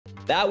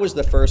that was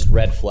the first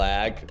red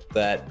flag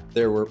that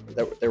there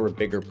were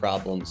bigger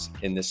problems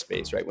in this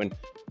space, right? When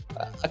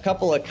a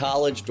couple of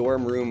college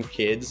dorm room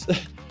kids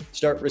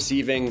start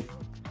receiving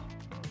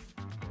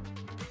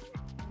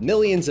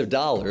millions of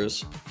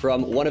dollars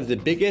from one of the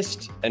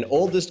biggest and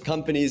oldest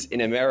companies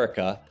in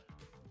America,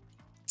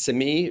 to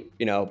me,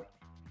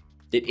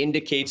 it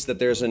indicates that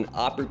there's an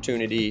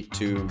opportunity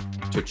to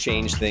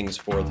change things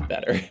for the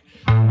better.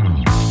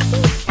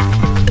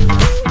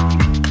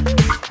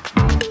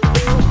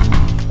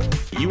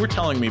 You were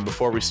telling me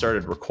before we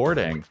started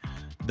recording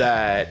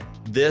that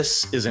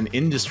this is an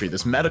industry,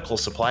 this medical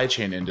supply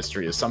chain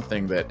industry is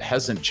something that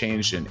hasn't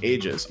changed in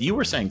ages. You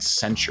were saying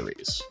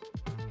centuries.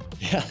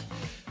 Yeah.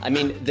 I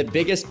mean, the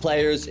biggest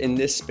players in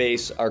this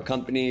space are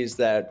companies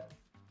that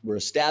were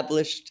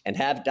established and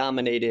have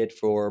dominated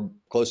for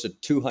close to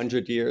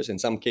 200 years, in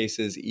some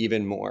cases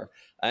even more.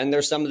 And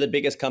they're some of the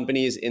biggest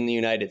companies in the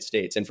United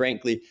States. And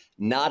frankly,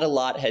 not a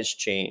lot has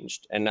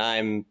changed. And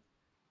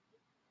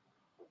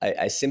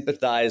I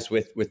sympathize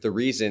with the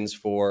reasons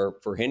for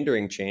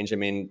hindering change. I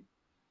mean,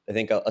 I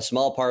think a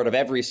small part of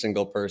every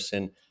single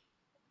person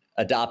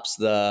adopts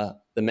the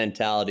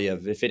mentality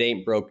of if it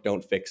ain't broke,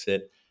 don't fix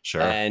it.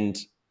 Sure. And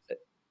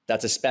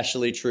that's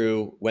especially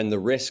true when the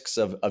risks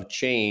of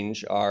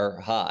change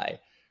are high,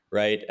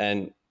 right?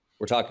 And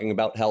we're talking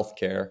about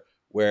healthcare,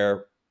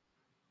 where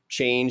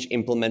change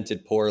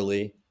implemented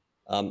poorly,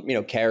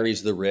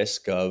 carries the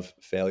risk of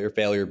failure.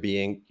 Failure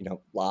being,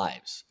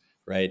 lives,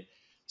 right?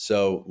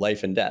 So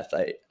life and death.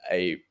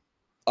 I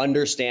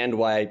understand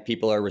why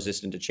people are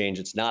resistant to change.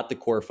 It's not the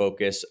core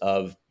focus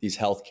of these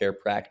healthcare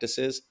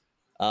practices,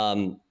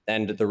 and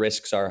the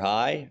risks are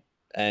high.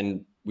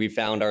 And we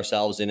found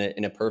ourselves in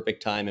a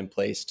perfect time and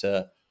place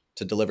to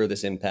deliver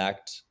this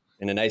impact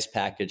in a nice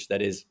package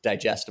that is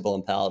digestible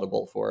and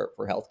palatable for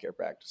healthcare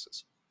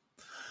practices.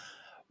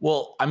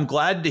 Well, I'm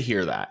glad to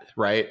hear that,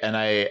 right? And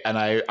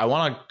I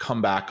want to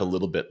come back a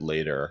little bit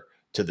later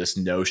to this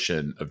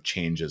notion of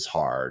change is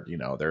hard.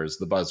 There's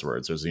the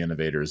buzzwords, there's the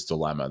innovator's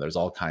dilemma, there's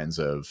all kinds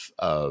of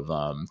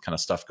kind of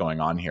stuff going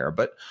on here.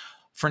 But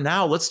for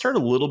now, let's start a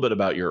little bit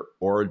about your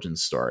origin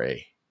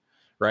story.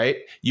 Right?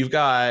 You've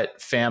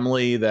got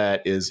family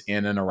that is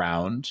in and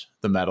around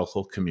the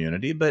medical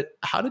community, but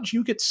how did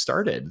you get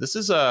started? This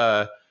is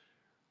a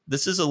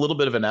little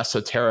bit of an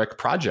esoteric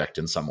project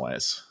in some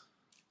ways.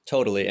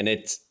 Totally. And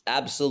it's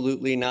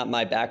absolutely not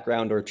my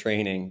background or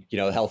training,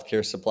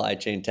 healthcare supply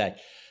chain tech.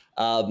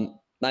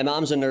 My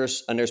mom's a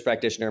nurse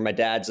practitioner. My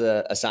dad's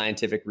a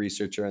scientific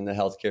researcher in the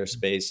healthcare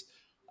space.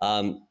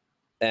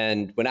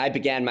 And when I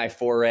began my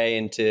foray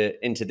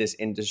into this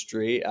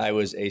industry, I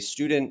was a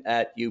student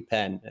at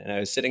UPenn, and I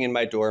was sitting in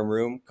my dorm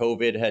room.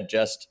 COVID had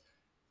just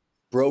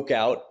broke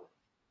out.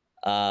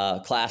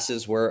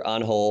 Classes were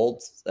on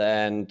hold,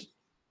 and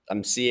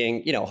I'm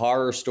seeing,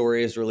 horror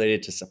stories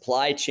related to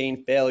supply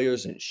chain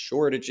failures and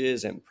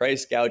shortages and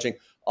price gouging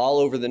all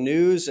over the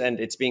news. And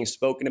it's being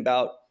spoken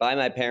about by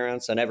my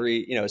parents on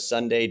every,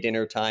 Sunday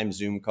dinner time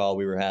Zoom call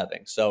we were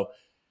having. So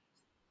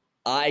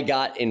I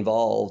got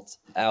involved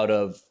out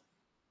of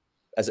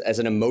as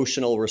an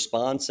emotional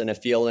response and a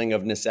feeling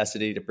of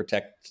necessity to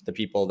protect the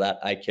people that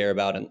I care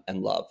about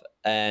and love.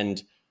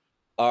 And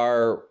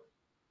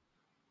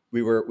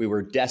we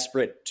were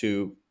desperate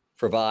to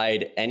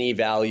provide any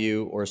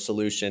value or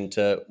solution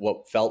to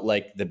what felt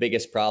like the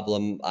biggest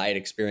problem I had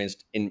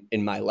experienced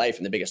in my life,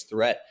 and the biggest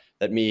threat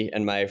that me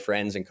and my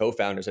friends and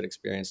co-founders had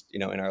experienced,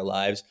 in our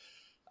lives.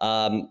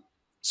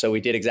 So we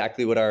did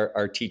exactly what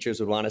our teachers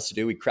would want us to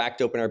do. We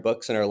cracked open our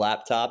books and our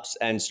laptops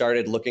and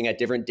started looking at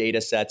different data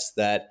sets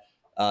that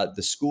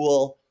the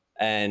school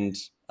and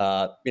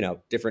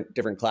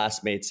different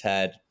classmates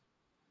had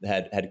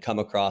come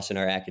across in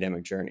our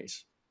academic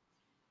journeys.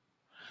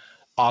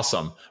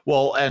 Awesome.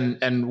 Well,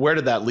 and where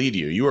did that lead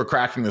you? You were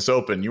cracking this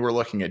open. You were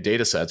looking at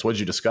data sets. What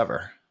did you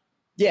discover?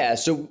 Yeah,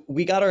 so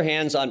we got our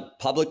hands on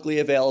publicly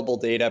available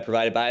data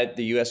provided by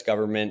the U.S.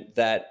 government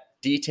that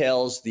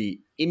details the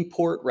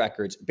import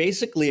records,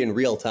 basically in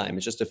real time.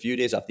 It's just a few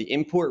days off, the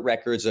import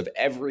records of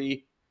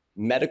every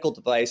medical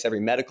device, every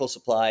medical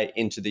supply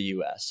into the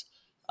U.S.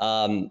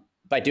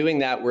 By doing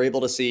that, we're able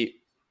to see,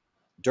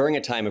 during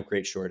a time of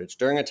great shortage,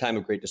 during a time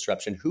of great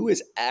disruption, who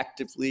is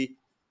actively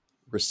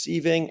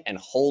receiving and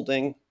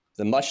holding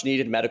the much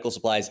needed medical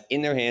supplies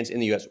in their hands in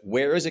the US.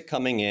 Where is it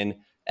coming in?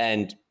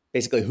 And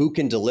basically, who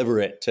can deliver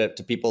it to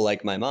people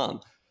like my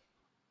mom?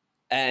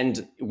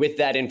 And with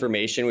that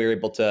information, we were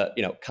able to,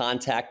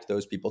 contact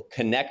those people,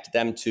 connect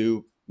them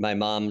to my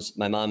mom's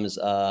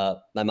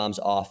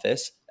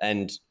office,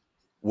 and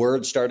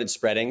word started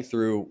spreading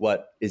through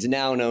what is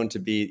now known to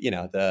be,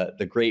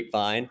 the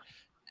Grapevine.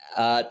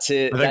 I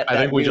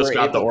think we just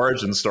got the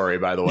origin story,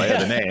 by the way,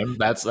 of the name.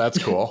 That's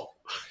cool.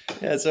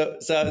 Yeah, so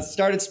it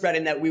started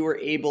spreading that we were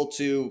able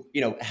to,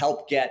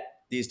 help get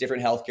these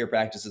different healthcare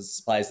practices the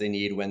supplies they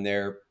need when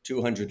their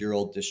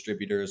 200-year-old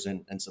distributors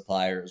and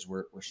suppliers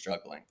were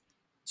struggling.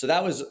 So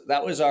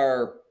that was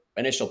our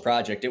initial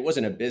project. It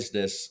wasn't a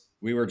business.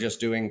 We were just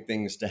doing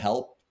things to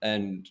help,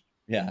 and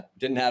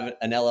didn't have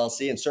an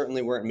LLC and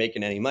certainly weren't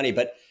making any money.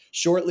 But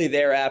shortly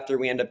thereafter,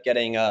 we end up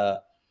getting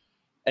a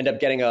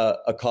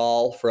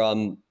call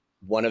from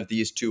one of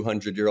these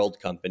 200-year-old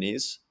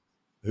companies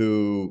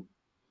who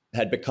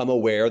had become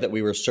aware that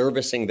we were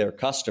servicing their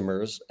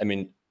customers. I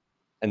mean,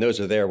 and those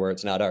are their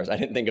words, not ours. I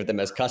didn't think of them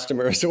as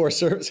customers or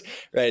service,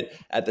 right,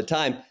 at the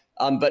time.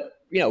 But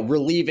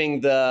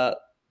relieving the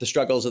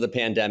struggles of the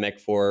pandemic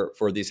for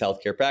these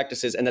healthcare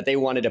practices, and that they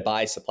wanted to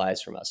buy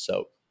supplies from us.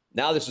 So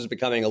now this was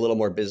becoming a little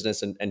more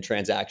business and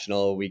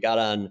transactional. We got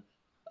on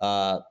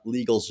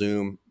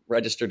LegalZoom,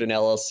 registered an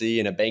LLC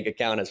and a bank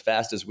account as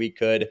fast as we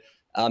could,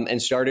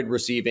 and started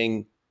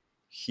receiving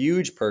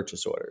huge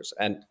purchase orders.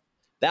 And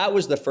that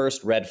was the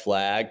first red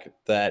flag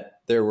that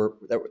there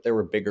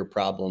were bigger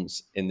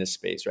problems in this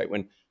space, right?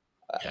 When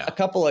a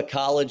couple of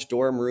college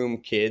dorm room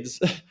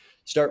kids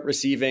start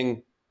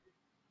receiving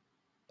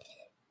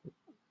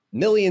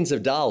millions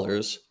of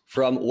dollars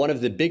from one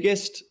of the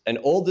biggest and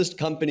oldest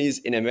companies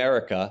in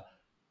America,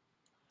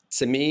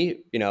 to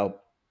me,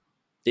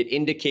 it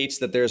indicates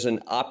that there's an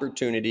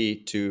opportunity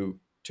to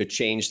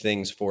change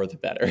things for the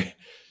better.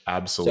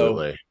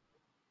 Absolutely. So,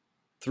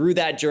 through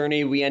that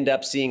journey, we end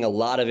up seeing a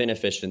lot of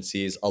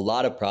inefficiencies, a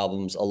lot of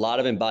problems, a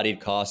lot of embodied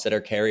costs that are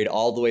carried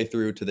all the way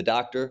through to the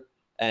doctor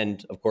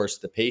and, of course,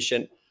 the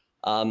patient.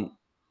 And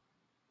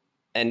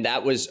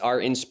that was our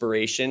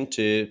inspiration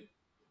to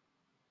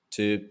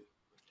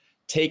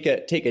take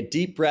a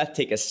deep breath,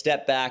 take a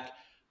step back,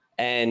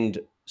 and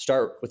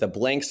start with a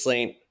blank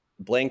slate,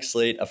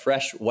 a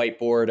fresh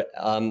whiteboard,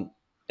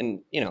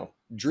 and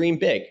dream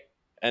big.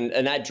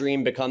 And that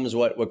dream becomes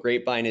what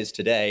Grapevine is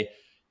today.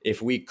 If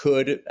we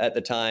could at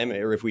the time,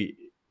 or if we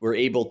were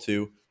able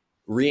to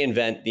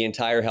reinvent the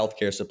entire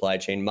healthcare supply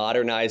chain,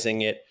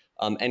 modernizing it,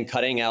 and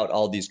cutting out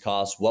all these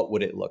costs, what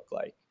would it look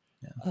like?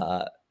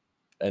 Yeah.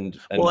 And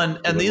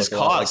these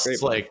costs,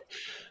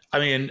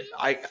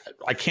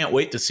 I can't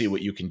wait to see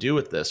what you can do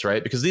with this,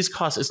 right? Because these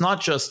costs, it's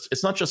not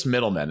just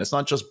middlemen, it's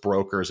not just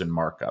brokers and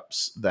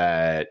markups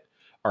that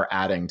are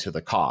adding to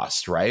the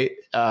cost, right?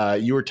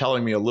 You were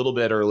telling me a little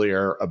bit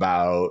earlier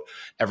about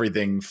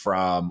everything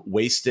from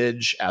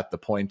wastage at the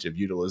point of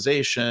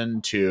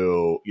utilization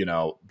to,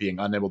 being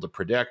unable to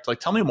predict. Like,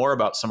 tell me more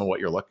about some of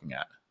what you're looking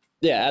at.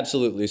 Yeah,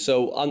 absolutely.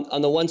 So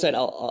on the one side,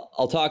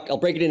 I'll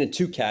break it into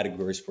two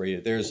categories for you.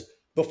 There's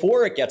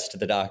before it gets to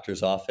the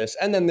doctor's office,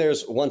 and then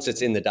there's once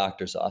it's in the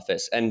doctor's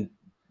office. And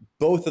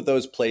both of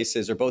those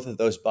places, or both of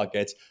those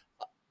buckets,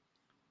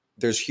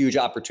 there's huge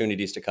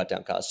opportunities to cut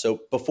down costs. So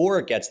before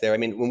it gets there, I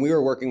mean, when we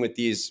were working with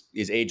these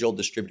age-old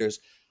distributors,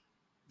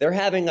 they're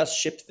having us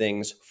ship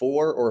things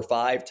 4 or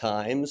 5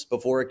 times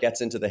before it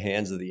gets into the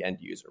hands of the end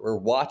user. We're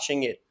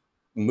watching it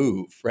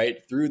move right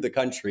through the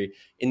country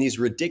in these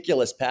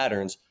ridiculous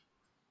patterns,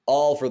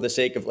 all for the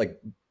sake of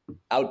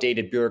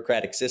outdated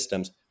bureaucratic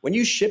systems. When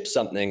you ship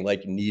something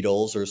like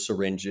needles or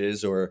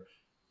syringes or,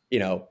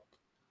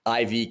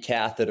 IV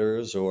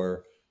catheters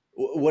or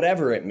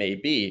whatever it may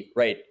be,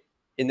 right?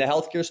 In the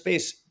healthcare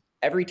space,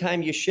 every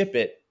time you ship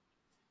it,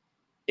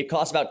 it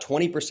costs about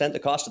 20% the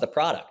cost of the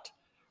product,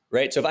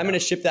 right? So if I'm going to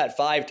ship that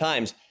 5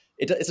 times,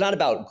 it's not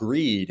about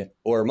greed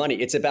or money.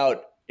 It's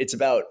about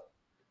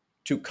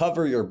to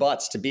cover your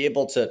butts, to be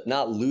able to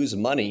not lose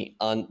money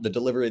on the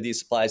delivery of these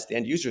supplies to the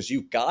end users.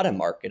 You've got to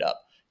mark it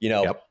up,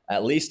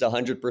 at least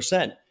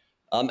 100%.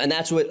 And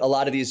that's what a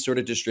lot of these sort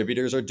of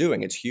distributors are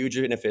doing. It's huge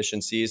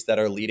inefficiencies that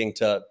are leading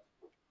to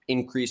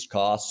increased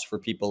costs for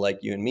people like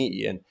you and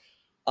me. And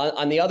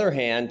on the other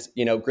hand,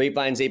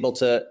 Grapevine's able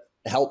to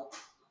help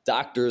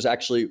doctors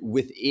actually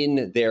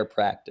within their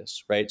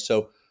practice, right?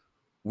 So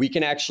we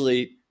can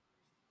actually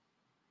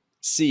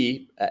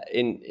see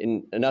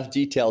in enough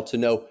detail to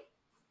know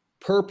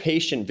per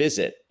patient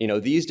visit,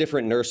 these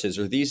different nurses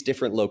or these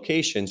different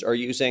locations are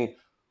using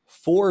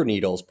 4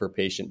 needles per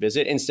patient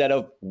visit instead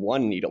of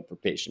 1 needle per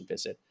patient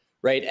visit,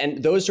 right?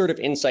 And those sort of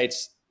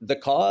insights, the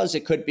cause,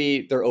 it could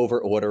be they're over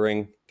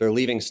ordering, they're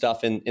leaving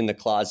stuff in the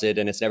closet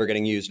and it's never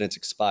getting used and it's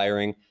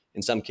expiring.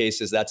 In some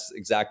cases, that's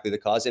exactly the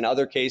cause. In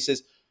other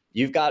cases,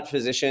 you've got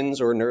physicians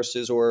or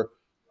nurses or,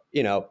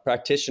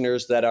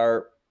 practitioners that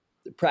are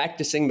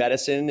practicing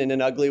medicine in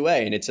an ugly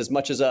way. And it's as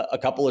much as a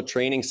couple of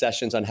training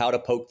sessions on how to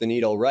poke the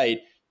needle right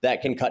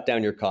that can cut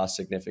down your costs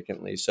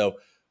significantly. So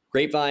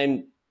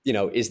Grapevine,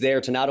 is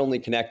there to not only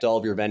connect all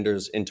of your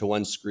vendors into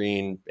one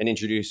screen and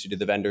introduce you to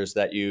the vendors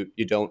that you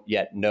don't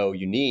yet know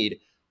you need,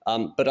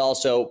 but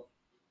also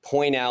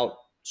point out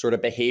sort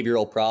of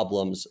behavioral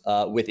problems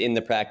within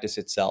the practice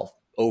itself,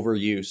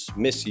 overuse,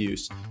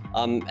 misuse,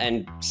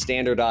 and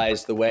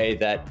standardize the way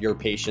that your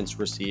patients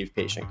receive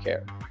patient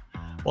care.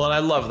 Well, and I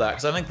love that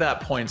because I think that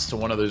points to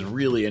one of those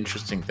really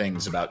interesting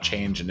things about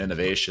change and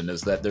innovation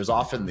is that there's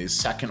often these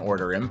second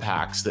order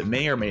impacts that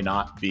may or may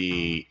not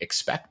be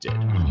expected.